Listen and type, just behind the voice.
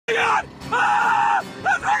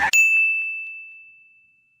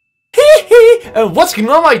And what's going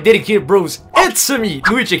on, my dedicated bros? It's me,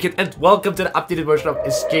 Luigikid, and welcome to the updated version of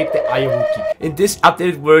ESCAPE the AYOWOKI. In this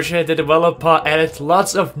updated version, the developer added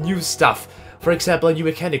lots of new stuff. For example, a new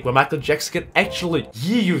mechanic where Michael Jackson can actually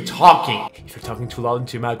hear you talking. If you're talking too loud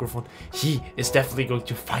into your microphone, he is definitely going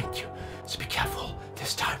to find you. So be careful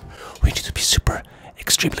this time. We need to be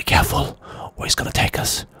extremely careful, or he's gonna take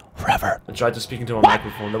us forever. I tried to speak into my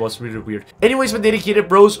microphone, that was really weird. Anyways, my dedicated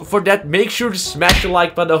bros, for that, make sure to smash the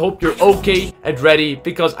like button. I hope you're okay and ready,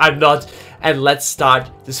 because I'm not. And let's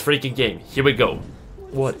start this freaking game. Here we go.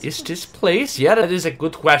 What is this place? Yeah, that is a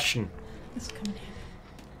good question.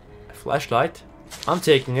 A flashlight. I'm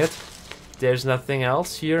taking it. There's nothing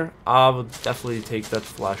else here. I would definitely take that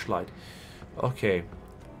flashlight. Okay.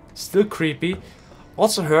 Still creepy.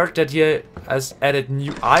 Also heard that he has added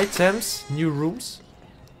new items, new rooms.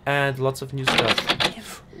 And lots of new stuff.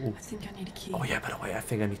 Ooh. I think I need a key. Oh yeah, by the way, I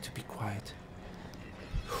think I need to be quiet.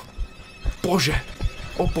 Boże!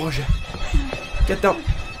 Oh Boże! Get down!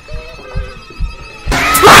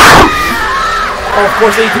 Oh, of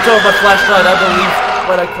course I need to turn on my flashlight, I believe,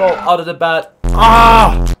 when I crawl out of the bed.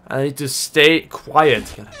 Ah! I need to stay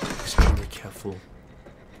quiet. Gotta be extremely careful.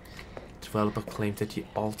 The developer claimed that he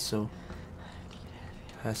also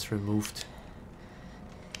has removed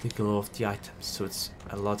the glow of the items, so it's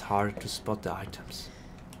a lot harder to spot the items.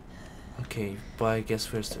 Okay, but I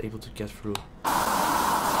guess we're still able to get through.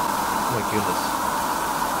 Oh my goodness.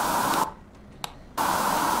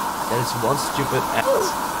 That is one stupid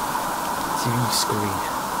TV screen.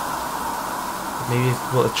 Maybe it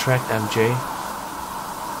will attract MJ.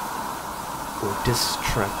 Or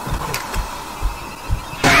distract.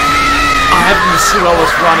 I haven't even seen where I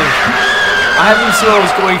was running. I haven't even seen where I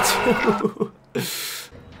was going to.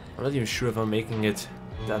 I'm not even sure if I'm making it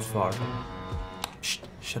that far. Shh,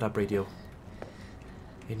 shut up, radio.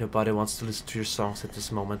 Ain't nobody wants to listen to your songs at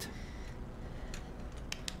this moment.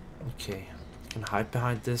 Okay, you can hide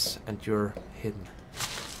behind this and you're hidden.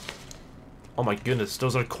 Oh my goodness,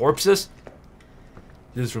 those are corpses?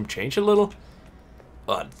 Did this room change a little?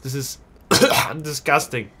 This is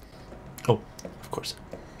disgusting. Oh, of course.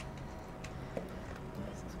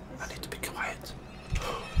 I need to be quiet.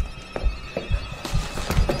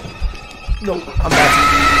 No, I'm bad.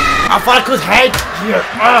 I thought I could hide here.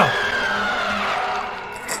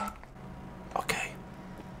 Okay.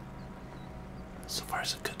 So far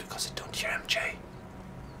so good because I don't hear MJ.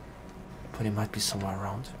 But he might be somewhere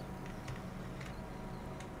around.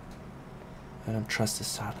 I don't trust his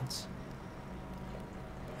silence.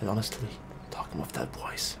 And honestly, talking with that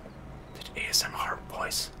voice, that ASMR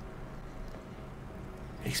voice,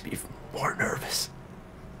 makes me even more nervous.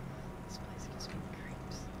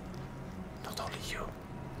 Not only you.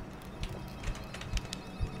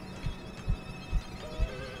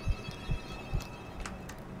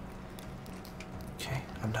 Okay,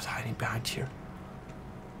 I'm not hiding behind here.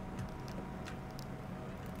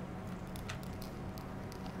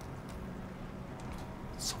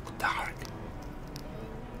 So dark.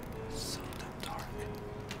 So damn dark.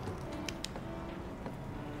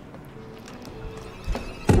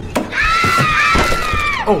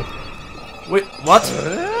 Oh! Wait, what?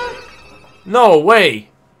 No way!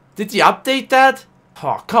 Did he update that?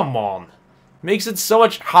 Oh, come on. Makes it so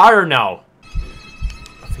much harder now.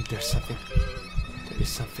 I think there's something. There is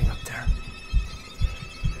something up there.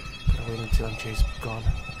 Gotta wait until MJ's gone.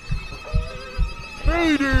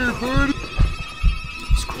 Hey there, buddy!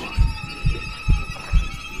 He's crawling.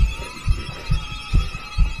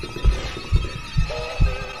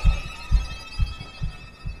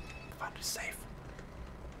 Found it safe.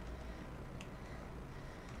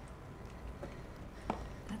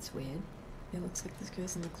 That's weird. It looks like this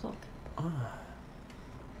goes in the clock. Ah,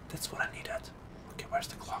 that's what I needed. Okay, where's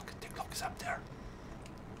the clock? The clock is up there.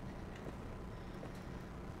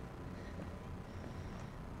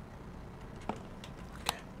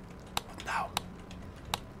 Okay, what now?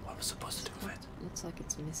 What am I supposed to do with it? Looks like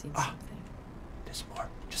it's missing Ah. something. There's more.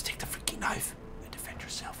 Just take the freaking knife and defend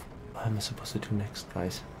yourself. What am I supposed to do next,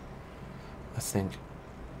 guys? I think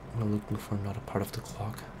I'm looking for another part of the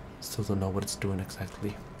clock. Still don't know what it's doing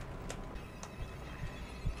exactly.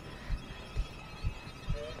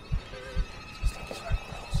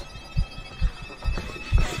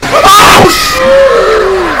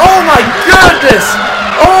 Oh my goodness!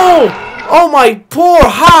 Oh! Oh my poor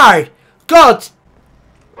heart! God!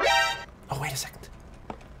 Oh, wait a second.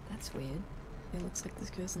 That's weird. It looks like this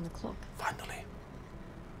goes in the clock. Finally.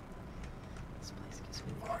 This place gives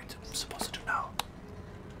me What am I supposed to do now?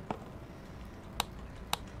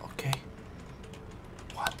 Okay.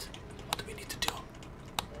 What? What do we need to do?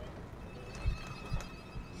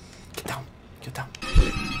 Get down. Get down.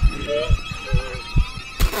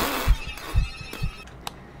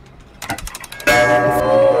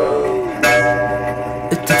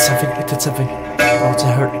 did something. Oh, it's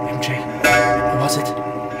a hurt. MJ. What was it?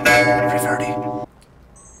 3:30.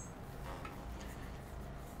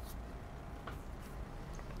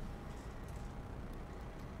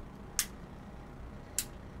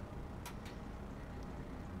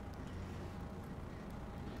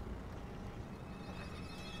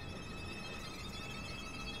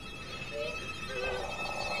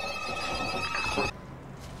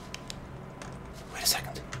 Wait a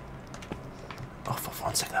second. Oh, for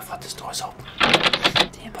 1 second I thought this door is open.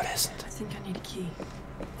 Damn But it. it isn't. I think I need a key.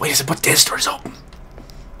 Wait a second, but this door is open.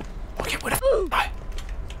 Okay, where the f am I?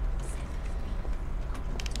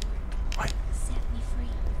 Why? Set me free.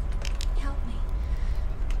 Help me.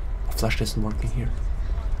 My flash isn't working here.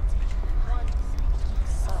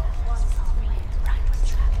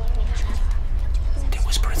 They're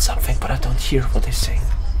whispering something, but I don't hear what they're saying.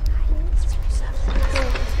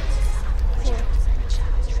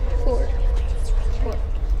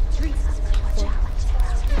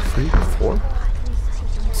 3, 4.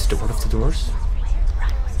 It's the one of the doors.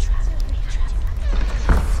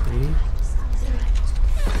 3,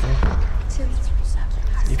 4.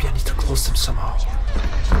 Maybe I need to close them somehow.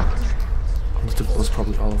 I need to close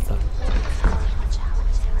probably all of them.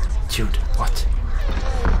 Dude, what?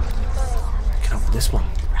 I can open this one.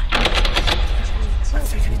 I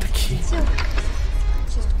think I need a key.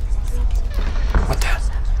 What the?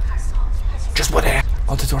 Just what the?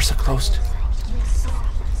 All the doors are closed.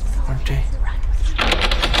 Aren't they?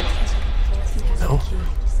 No?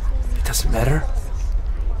 It doesn't matter.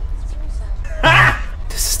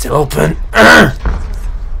 This is still open.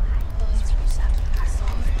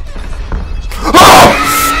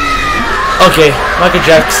 Okay, Michael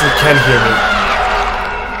Jackson can hear me.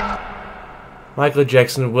 Michael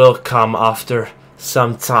Jackson will come after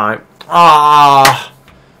some time. Ah,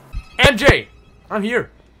 MJ, I'm here.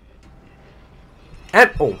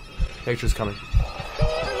 And oh, nature's coming.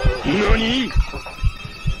 NANI?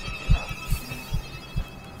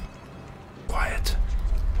 Quiet.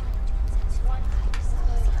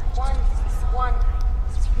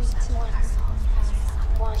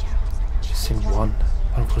 Just sing one.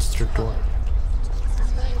 One close to the door.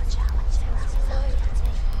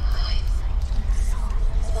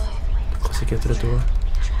 The closer I get to the door,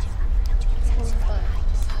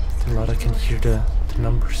 the louder I can hear the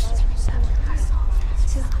numbers.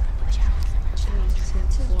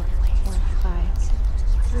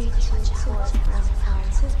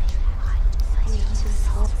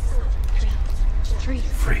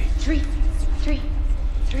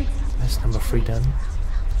 3. That's number 3 done.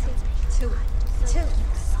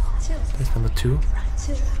 That's number 2.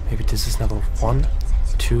 Maybe this is number 1,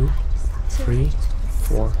 2, 3,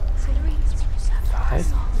 4, 5.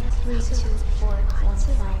 3, 2, 4, 1,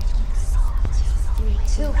 5. 3,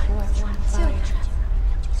 2, 4, 1, 5.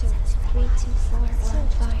 3, 2, 4, 1,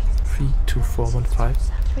 5. 3, 2, 4, 1, 5.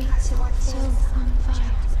 3, 2, 1, 5.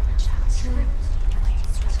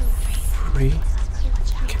 3.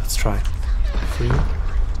 Okay, let's try. 3,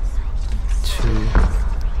 2,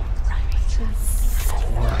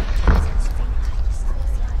 4,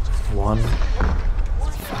 1,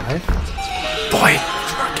 5. Boy,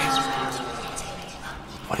 it's working.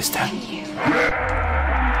 What is that?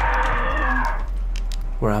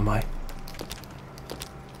 Where am I?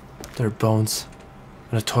 There are bones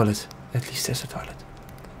in a toilet. At least there's a toilet.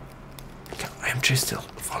 I am just still.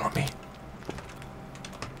 Follow me.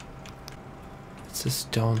 It says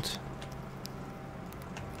don't.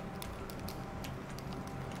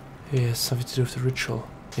 It has something to do with the ritual.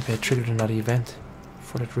 Maybe I triggered another event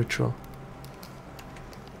for that ritual.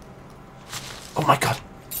 Oh my god!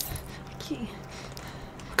 Key.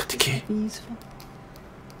 I got the key. Be useful.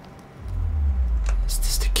 Is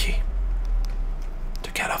this the key?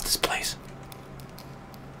 To get off this place?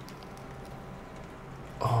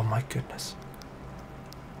 Oh my goodness.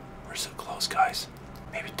 We're so close, guys.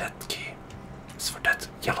 Maybe that key is for that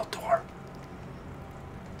yellow door.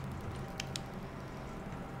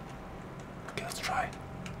 Okay, let's try.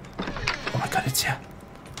 Oh my god, it's here.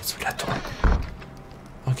 It's for that door.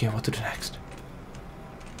 Okay, what to do next?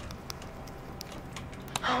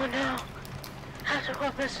 Oh no. After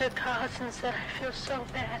what Mr. Carlson said, I feel so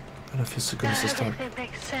bad. I don't feel so good Now as this door. everything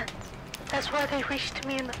makes sense. That's why they reached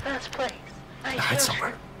me in the first place. My Hide children.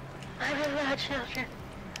 somewhere. I will our children.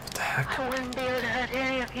 What the heck? I wouldn't be able to hurt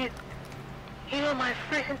any of you. You are my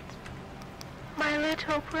friends. My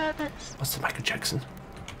little brothers. What's the Michael Jackson?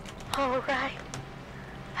 Alright.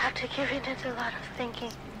 After giving it a lot of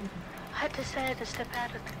thinking, I decided to step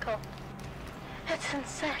out of the cult. It's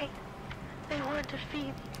insane. They want to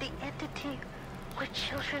feed the entity with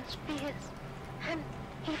children's fears. And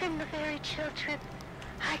even the very children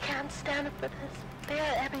I can't stand it for this. They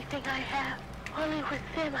are everything I have. Only with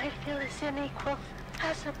them I feel as unequal.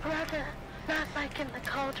 As a brother, not like in the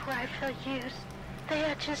cult where I feel used. They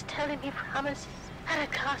are just telling me promises at a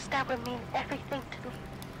cost that would mean everything to me.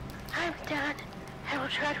 I'm done. I will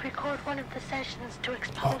try to record one of the sessions to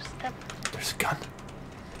expose them. There's a gun.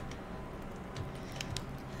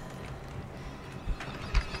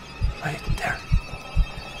 Right there.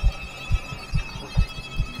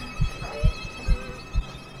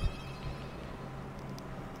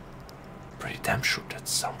 Pretty damn sure that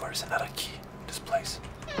somewhere is another key in this place.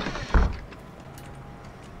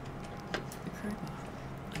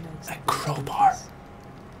 A crowbar.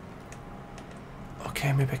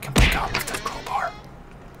 Okay, maybe I can pick out with that crowbar.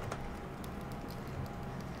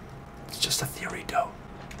 It's just a theory though.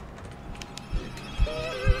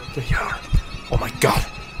 There you are. Oh my god!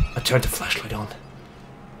 I turned the flashlight on.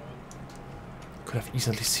 Could have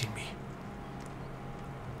easily seen me.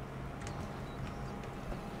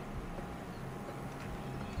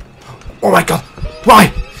 Oh my god!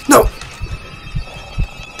 Why? No!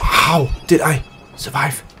 How did I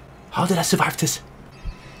survive? How did I survive this?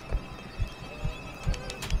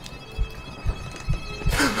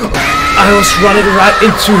 I was running right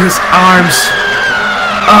into his arms.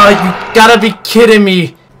 Oh, you gotta be kidding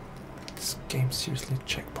me. This game seriously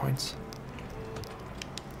checkpoints.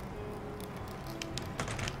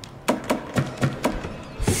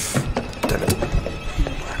 Damn it.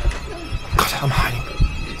 God, I'm hiding.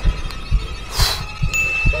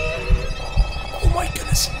 Oh my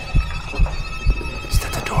goodness. Is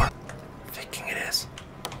that the door? I'm thinking it is.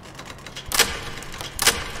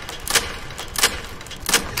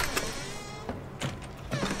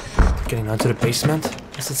 Getting onto the basement,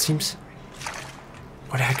 as it seems.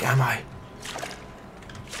 Where the heck am I?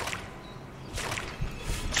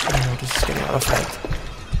 Oh, this is getting out of hand.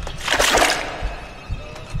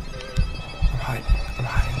 I'm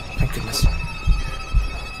hiding, thank goodness.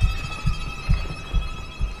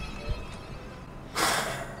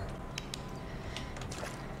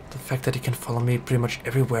 The fact that he can follow me pretty much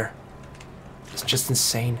everywhere is just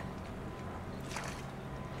insane.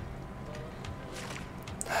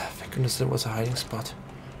 Goodness, there was a hiding spot.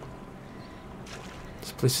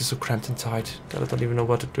 This place is so cramped and tight that I don't even know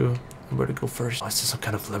what to do and where to go first. Oh, is this some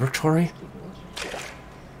kind of laboratory?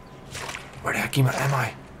 Where the heck am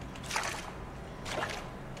I?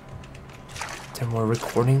 There are more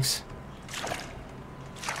recordings.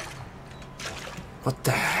 What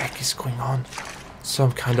the heck is going on?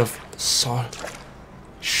 Some kind of saw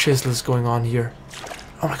shizzle is going on here.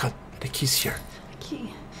 Oh my god, the key's here.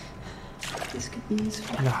 Key. This could be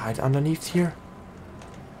useful. Can I hide underneath here?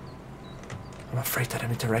 I'm afraid that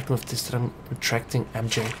I'm interacting with this, that I'm attracting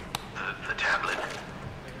MJ. The tablet.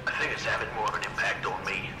 I think it's having more of an impact on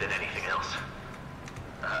me than anything else.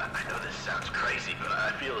 I know this sounds crazy, but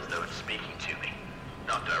I feel as though it's speaking to me.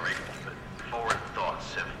 Not directly, but foreign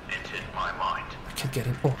thoughts have entered my mind. I can't get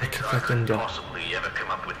in. Oh, I Things can't I get in couldn't there. possibly ever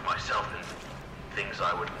come up with myself, and things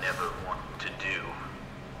I would never want to do.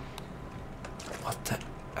 What the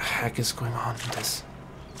heck is going on in this?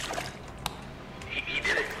 He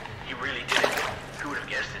did it. He really did it. Who would have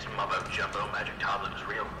guessed this mumbo-jumbo magic tablet was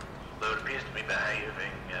real? Though it appears to be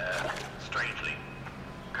behaving, strangely.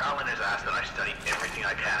 Carlin has asked that I study everything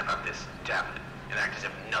I can about this tablet, and act as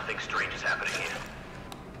if nothing strange is happening here.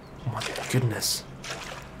 Oh my goodness.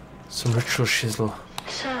 Some ritual shizzle.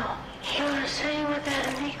 So, you are saying without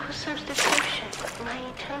an equal substitution, my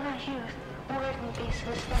eternal youth wouldn't be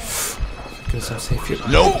sustained. Because I'm safe here.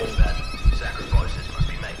 No! That sacrifices must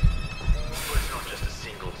be made. But it's not just a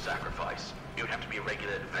single sacrifice. You would have to be a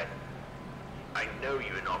regular event. I know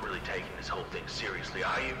you are not really taking this whole thing seriously,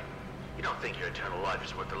 are you? You don't think your eternal life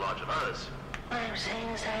is worth the lives of others? What I'm saying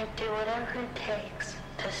is I'd do whatever it takes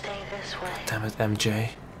to stay this way. Damn it, MJ.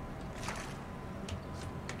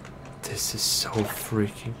 This is so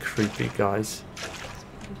freaking creepy, guys.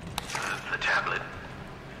 The tablet.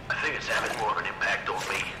 I think it's having more of an impact on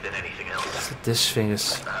me than anything else. So this thing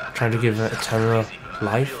is trying to give an eternal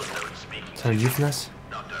life, eternal youthness.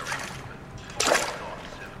 Not directly, but foreign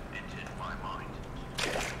thoughts have entered my mind.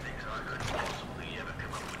 Things I couldn't possibly ever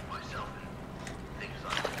come up with myself, and things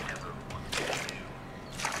I would never want to do.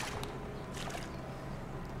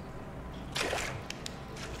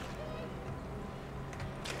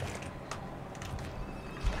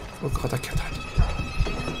 Oh god, I can't hide.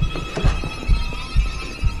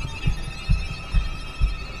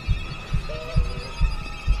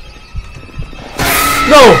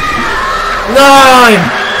 No! 9!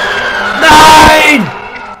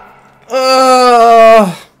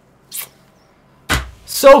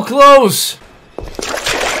 So close!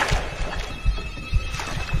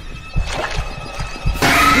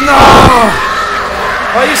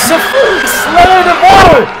 Why are you so fucking slow in the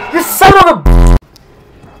water? You son of a...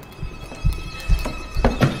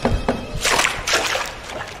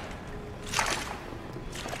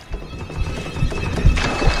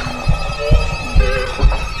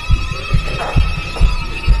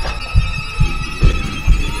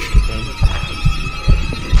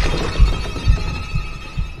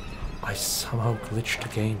 I somehow glitched the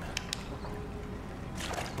game.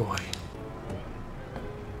 Boy.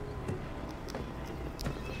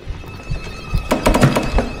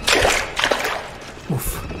 Oof.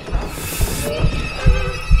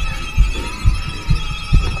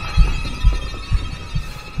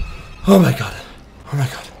 Oh my god. Oh my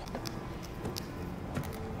god.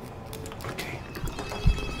 Okay.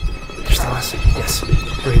 Here's the last thing. Yes.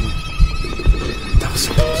 Raiden. That was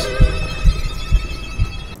so close.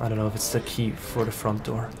 I don't know if it's the key for the front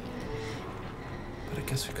door. But I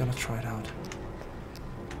guess we're gonna try it out.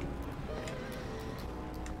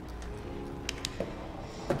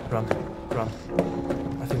 Run. Run.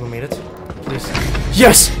 I think we made it. Please.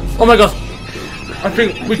 Yes! Oh my god! I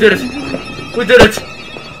think we did it! We did it!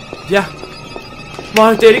 Yeah.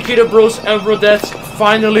 My dedicated bros and brodettes,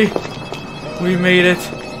 finally! We made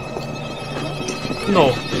it. No.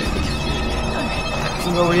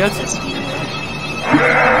 Isn't it over yet?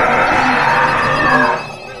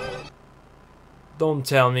 Don't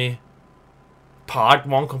tell me. Part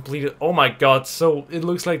 1 completed. Oh my god, so it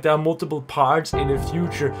looks like there are multiple parts in the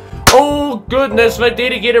future. Oh goodness, my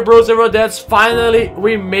dedicated bros and brodettes, finally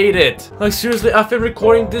we made it. Like seriously, I've been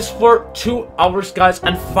recording this for 2 hours guys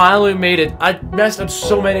and finally made it. I messed up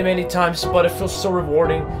so many times, but it feels so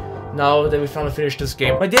rewarding now that we finally finished this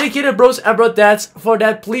game. My dedicated bros and brodettes, for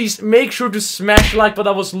that please make sure to smash the like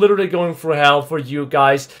button. I was literally going through hell for you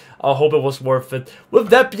guys. I hope it was worth it. With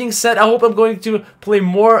that being said, I hope I'm going to play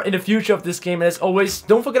more in the future of this game. And as always,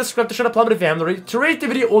 don't forget to subscribe to Shut Up if you haven't already, to rate the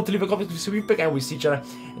video or to leave a comment with feedback, and we'll see each other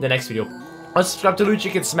in the next video. Also subscribe to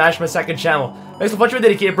Luigikid and smash my second channel. Thanks for watching, my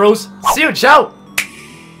dedicated bros. See you, ciao!